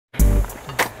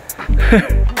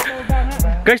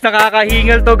Guys,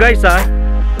 nakakahingal to guys ha.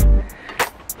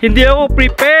 Hindi ako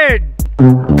prepared.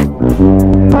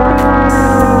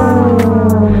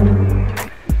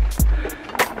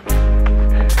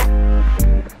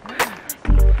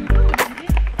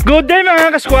 Good day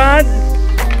mga ka-squad.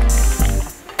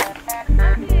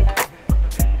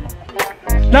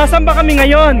 Nasaan ba kami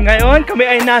ngayon? Ngayon kami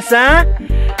ay nasa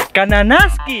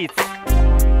Kananaskis.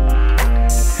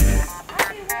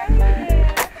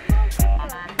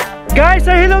 Guys,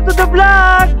 say hello to the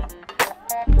vlog.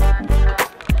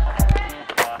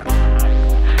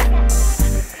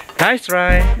 Nice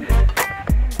try.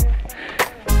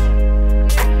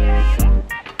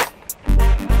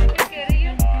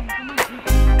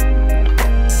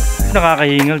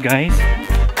 Nakakahingal guys.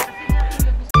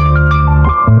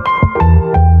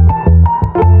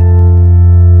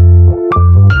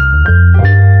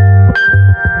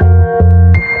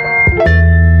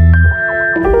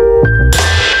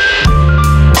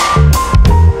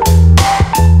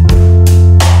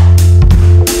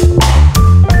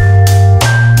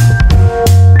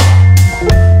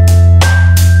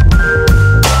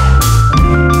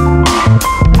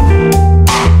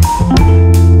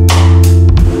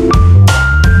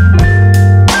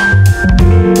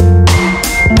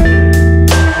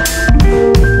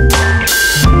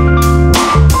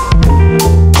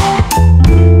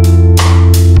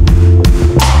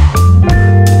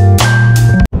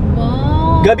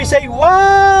 Gabi say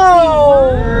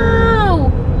wow!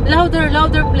 Wow! Louder,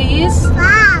 louder please.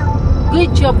 Wow!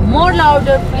 Good job. More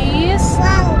louder please.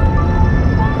 Wow!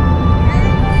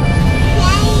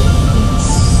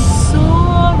 So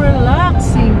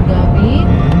relaxing, Gabi.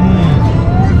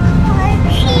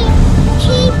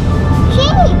 Cheap!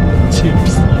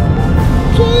 Chips.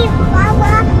 Cheap!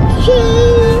 Mama!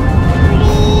 Cheap!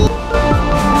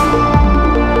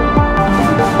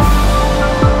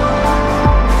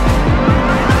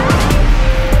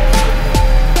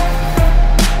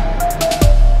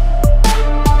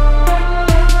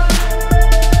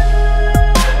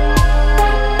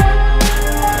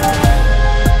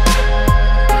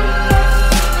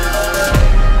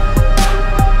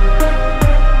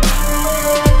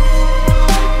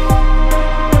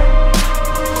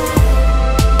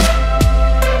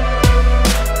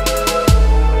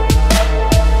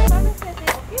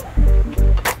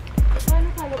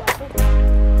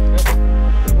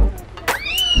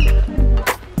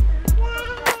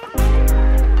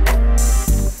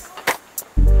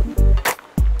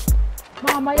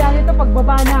 Mamaya nito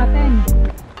pagbaba natin.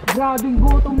 Grabing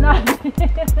gutom natin.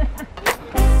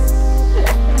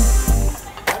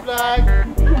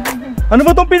 Ano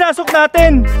ba tong pinasok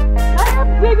natin? Harap,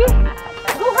 baby.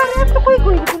 Go harap to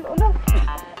koy.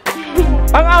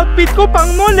 Ang outfit ko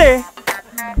pang mall eh.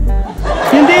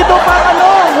 Hindi ito pang ano,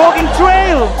 walking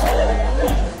trail.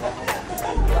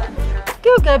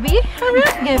 Go, Gabi.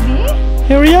 Harap, Gabi.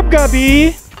 Hurry up,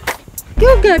 Gabi.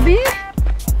 Go, Gabi.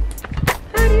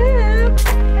 Harap.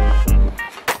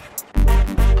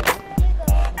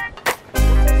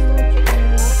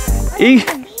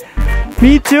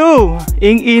 Me too.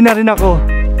 Ing-ina rin ako.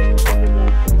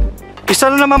 Isa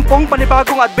na naman pong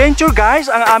panibagong adventure guys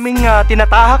ang aming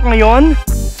tinatahak ngayon.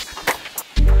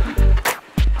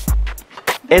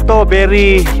 Ito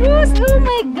very... Oh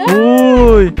my God!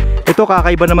 Uy! Ito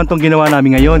kakaiba naman tong ginawa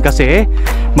namin ngayon kasi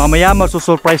mamaya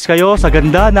masusurprise kayo sa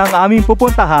ganda ng aming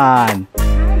pupuntahan.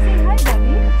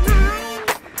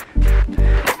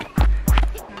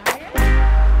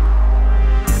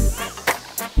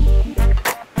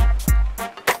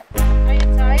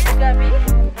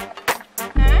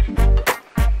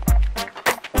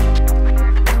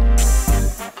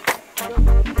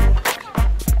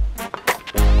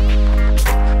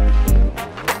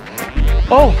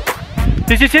 Oh,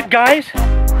 this is it guys.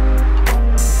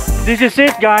 This is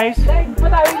it guys. Guys,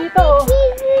 matawi dito oh.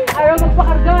 Ayaw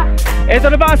magpakarga.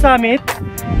 Ito na ba ang summit?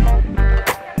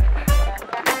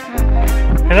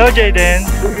 Hello Jayden.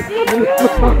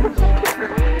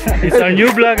 It's our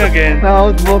new vlog again.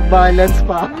 Na-outbook balance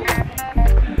pa.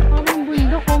 Ang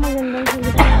bundok oh,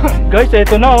 magandang. Guys,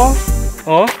 ito na oh.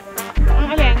 Oh. Ang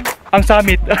alin? Ang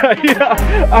summit.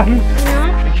 Ang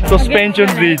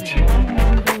suspension bridge.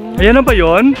 Ayan na ba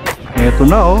yun? Ito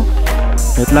na oh.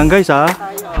 Wait lang guys ha.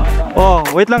 Oh,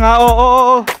 wait lang ha.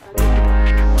 Oh.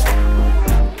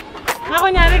 Ako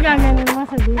nyari gaganin mo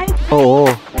sa dito. Oo.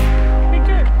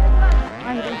 Picture.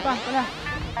 Andun pa. Wala.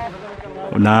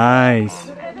 Oh,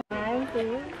 nice.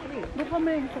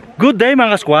 Good day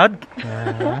mga squad.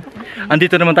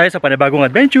 Andito naman tayo sa panibagong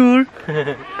adventure.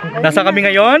 Nasa kami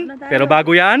ngayon, pero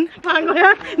bago yan. Bago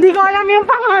yan? Hindi ko alam yung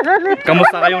pangalan.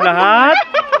 Kamusta kayong lahat?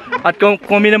 At kung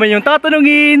kami naman yung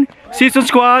tatanungin, Sison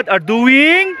Squad are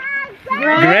doing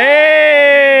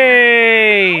great!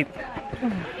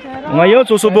 Ngayon,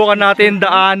 susubukan natin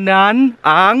daanan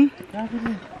ang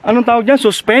anong tawag dyan?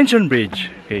 Suspension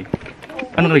bridge. Okay.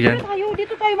 Ano tawag dyan?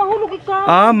 Dito tayo mahulog ikaw.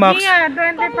 Ah, max. Yeah,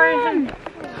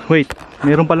 20%. Wait,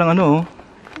 meron palang ano oh.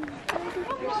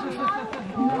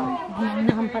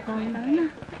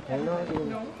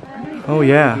 Oh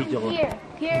yeah.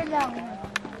 Here lang.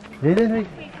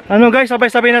 Ano guys,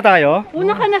 sabay-sabay na tayo?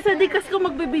 Una ka na sa dikas ko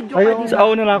magbibideo ka dito. Sa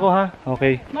una na ako ha?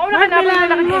 Okay. Mauna ka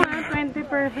na mo ha,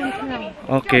 20% lang.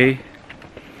 Okay.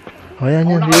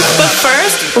 But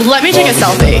first, let me take a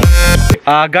selfie.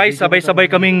 Guys, sabay-sabay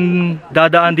kaming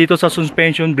dadaan dito sa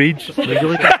suspension bridge.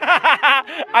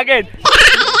 Again.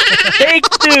 Take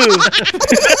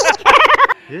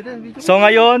 2. So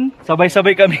ngayon,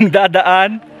 sabay-sabay kaming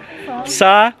dadaan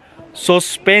sa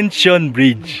suspension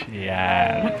bridge.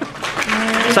 Yan.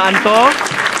 Saan to?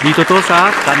 Dito to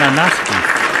sa Kananaskis.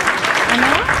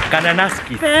 Ano?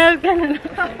 Kananaskis. Spell ka na.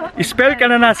 Spell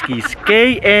Kananaskis.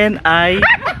 K-N-I.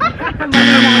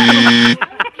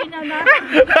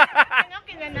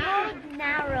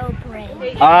 Narrow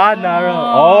brain. Narrow.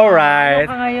 Alright.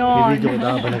 Ngayon.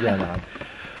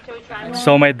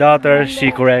 So my daughter,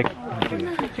 she corrected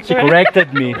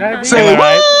me. So, am I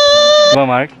right? Diba,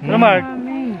 Mark? Ano, Mark?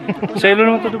 Sa ilo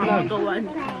naman ito vlog.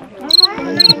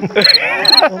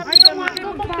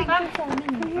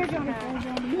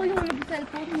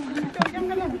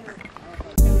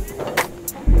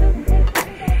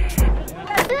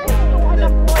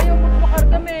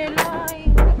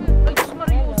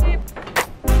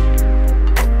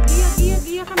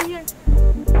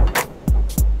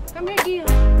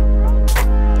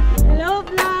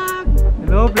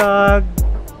 Hello, vlog.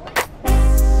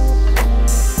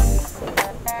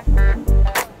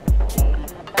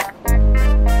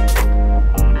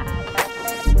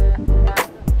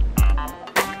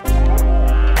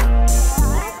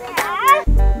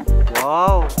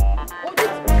 Wow.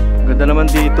 Ganda naman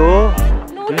dito.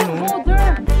 Ayun, oh.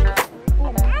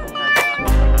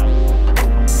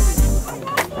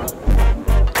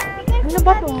 Ano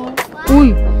ba to?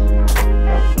 Uy.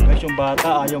 Guys, yung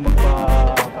bata ayaw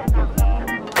magpa...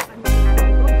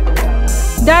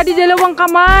 Daddy, dalawang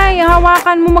kamay.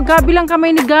 Hawakan mo, maggabi lang kamay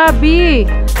ni Gabi.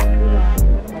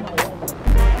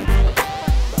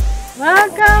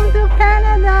 Welcome to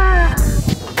Canada!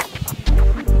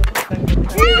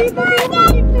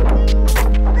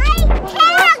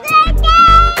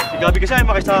 Gabi kasi ay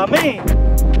makisama eh.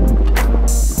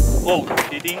 Oh,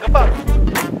 titingin ka pa.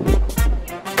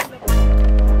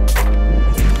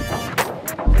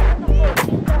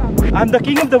 I'm the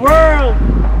king of the world!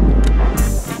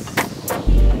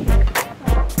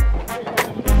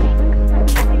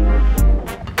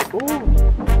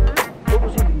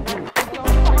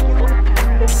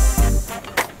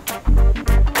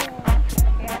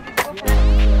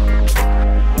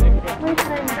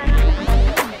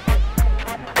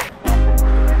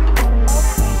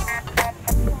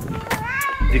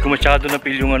 Hindi ko masyado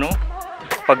na-feel yung ano,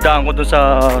 pagdaan ko doon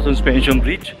sa suspension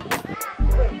bridge.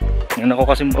 Yan ako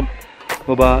kasi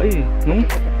babae, no?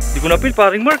 Hindi ko na-feel,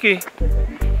 paring Mark eh.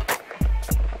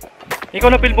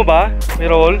 Ikaw na-feel mo ba,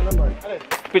 Merol?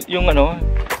 Yung ano?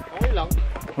 Okay lang.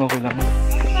 Okay lang.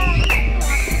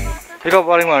 Ikaw,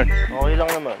 paring Mark? Okay lang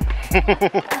naman.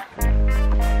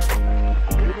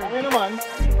 Okay naman.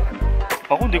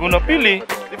 Ako hindi ko na-feel eh.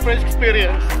 Different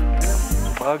experience.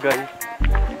 Bagay.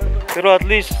 Pero at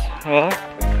least,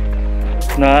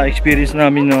 na-experience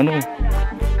namin na ano,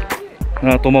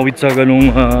 na tumawid sa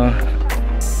ganung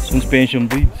suspension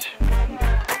bridge.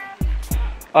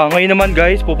 Ngayon naman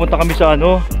guys, pupunta kami sa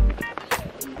ano,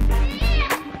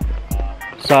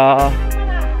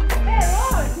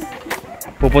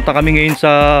 pupunta kami ngayon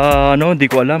sa ano,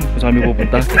 hindi ko alam kung saan kami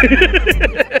pupunta.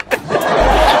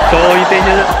 So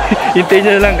hintayin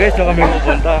nyo na lang guys na kami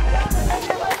pupunta.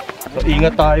 So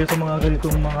ingat tayo sa mga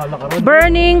ganitong mga lakaran.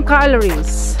 Burning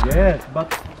calories. Yes,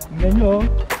 but tingnan nyo,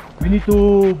 we need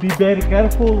to be very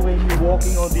careful when you're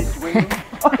walking on this way.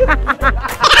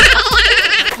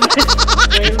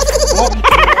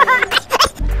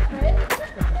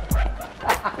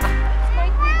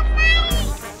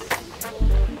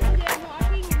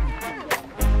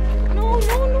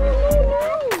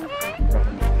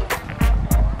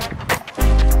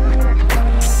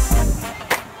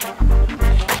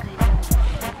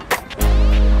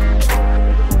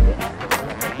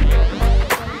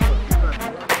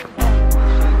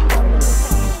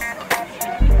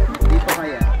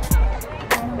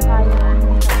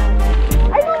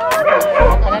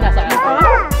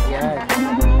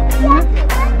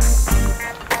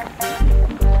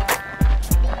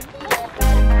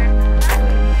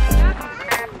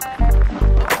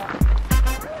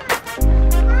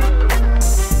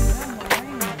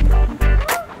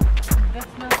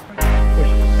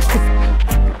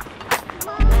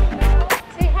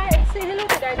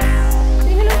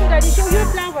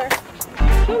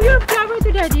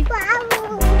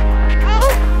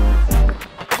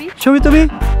 Show it to me.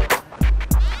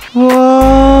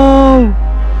 Wow.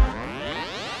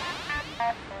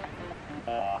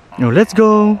 Now let's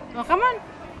go. Oh, come on.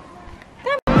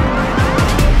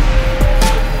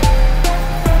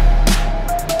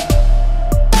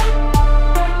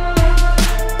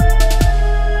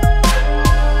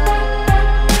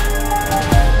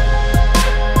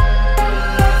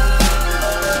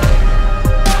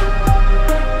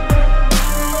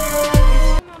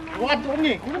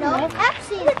 No,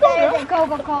 Pepsi is better than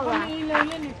Coca-Cola. Hindi,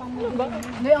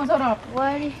 ang sarap.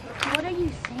 What are you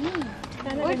saying?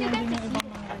 Where'd you get this?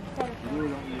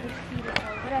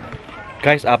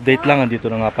 Guys, update lang.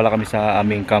 Andito na nga pala kami sa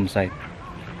aming campsite.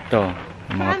 Ito,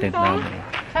 ang mga tent namin.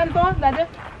 Saan to, Dada?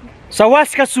 Sa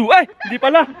Waskasu! Ay! Hindi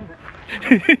pala!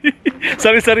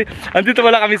 sorry. Andito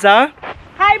pala kami sa...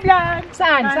 Hi, vlog!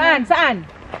 Saan?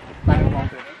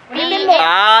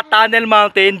 Tunnel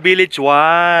Mountain Village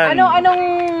 1. Anong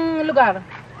lugar?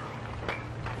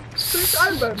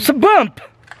 Sa BANFF!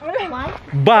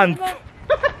 BANFF!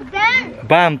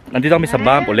 BANFF! Nandito kami sa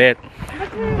BANFF ulit.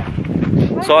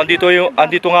 So andito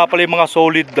nga pala yung mga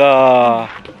solid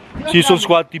Sison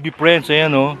Squad TV friends.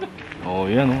 Ayan o.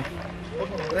 Oh, ayan o.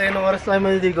 Pre, anong oras tayo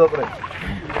maliligo, pre?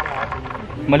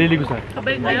 Maliligo saan?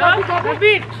 Kabay kayo? Sa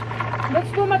beach! That's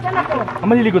too much, anak ko.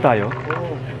 Maliligo tayo?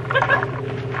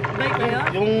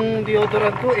 Yung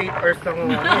deodorant ko, 8 hours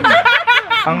lang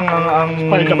Ang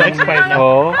expired na.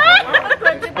 Oo.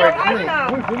 Expired na eh.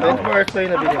 24 hours pa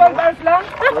yung nabili. 12 hours lang?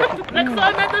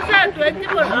 Nag-phone na to siya,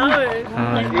 24 hours.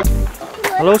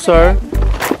 Hello, sir.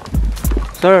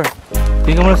 Sir,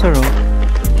 tingnan mo na, sir. Oh.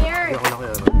 Here.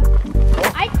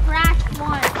 I crashed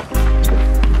once.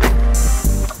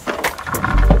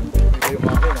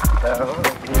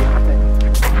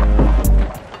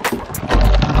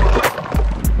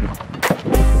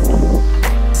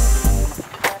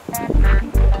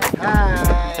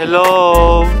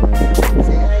 Hello.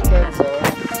 Say hi, Kenzo.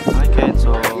 Hi,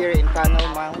 Kenzo. Here in Canal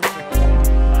Mountain.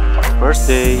 First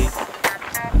day.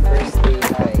 First day,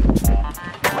 hi.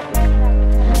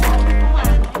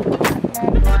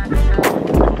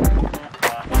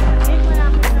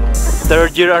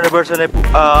 Third year anniversary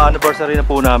na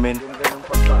po namin.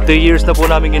 3 years na po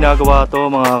namin ginagawa to,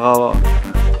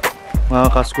 mga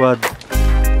ka-squad.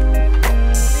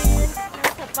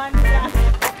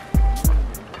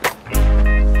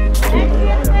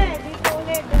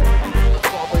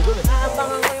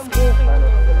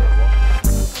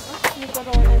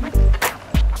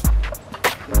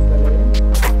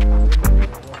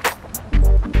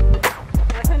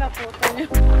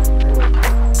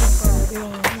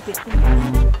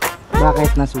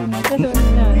 Bakit nasunog?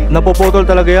 Napopotol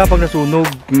talaga yan pag nasunog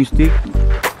yung stick.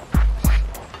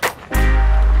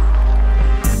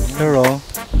 Pero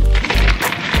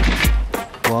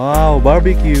wow,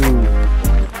 barbecue.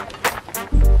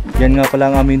 Yan nga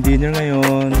pala ang aming dinner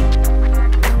ngayon.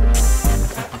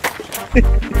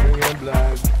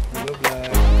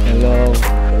 Hello.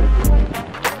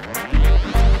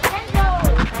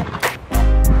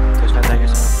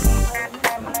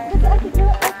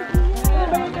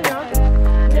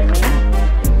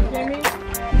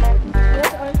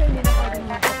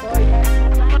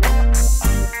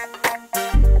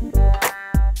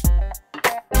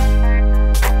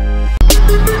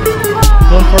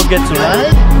 Don't forget to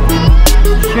like,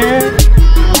 share,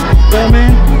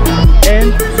 comment,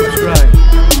 and subscribe.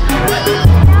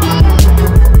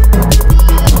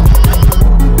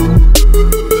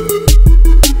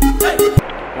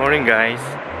 Morning guys.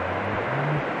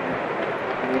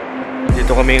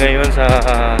 Dito kami ngayon sa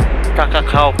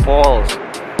Takakkaw Falls.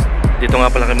 Dito nga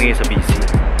pala kami ngayon sa BC.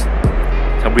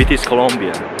 Sa British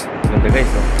Columbia. Ganda guys,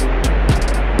 no?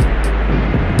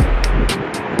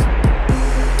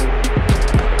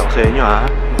 Sa inyo ha.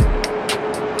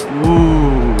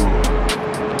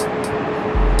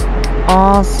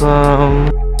 Awesome.